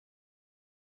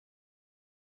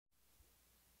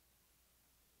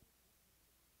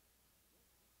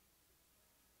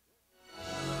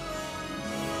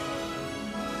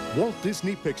Walt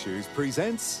Disney Pictures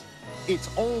presents its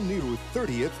all-new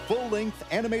 30th full-length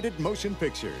animated motion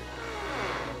picture.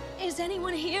 Is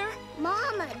anyone here?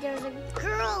 Mama, there's a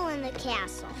girl in the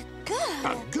castle. Good.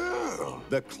 A girl!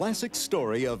 The classic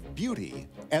story of Beauty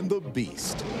and the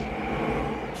Beast.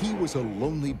 He was a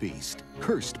lonely beast,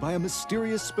 cursed by a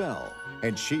mysterious spell,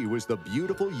 and she was the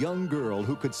beautiful young girl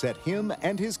who could set him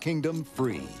and his kingdom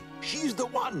free. She's the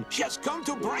one! She has come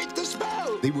to break the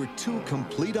spell! They were two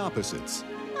complete opposites.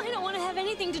 I don't want to have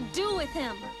anything to do with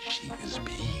him. She is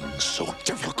being so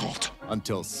difficult.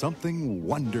 Until something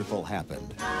wonderful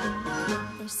happened.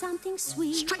 There's something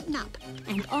sweet Straighten up.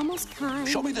 and almost kind.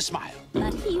 Show me the smile.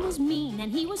 But he was mean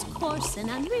and he was coarse and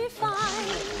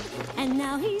unrefined. And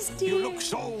now he's dear. You look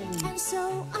so... and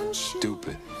so unsure.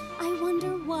 stupid. I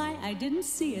wonder why I didn't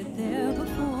see it there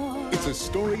before. It's a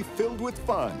story filled with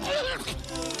fun,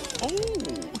 Oh!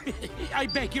 I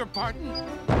beg your pardon?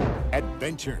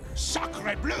 adventure,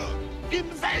 Sacre bleu!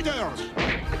 Invaders!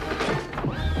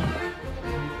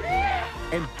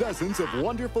 and dozens of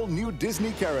wonderful new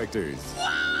Disney characters.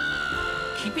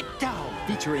 Keep it down.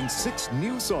 Featuring 6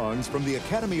 new songs from the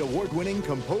Academy Award-winning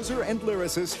composer and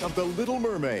lyricist of The Little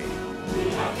Mermaid.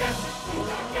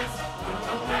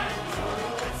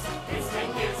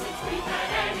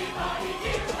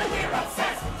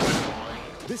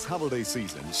 This holiday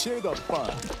season, share the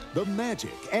fun, the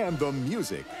magic, and the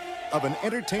music of an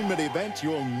entertainment event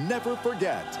you'll never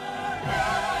forget.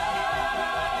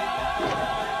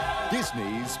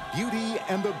 Disney's Beauty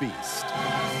and the Beast.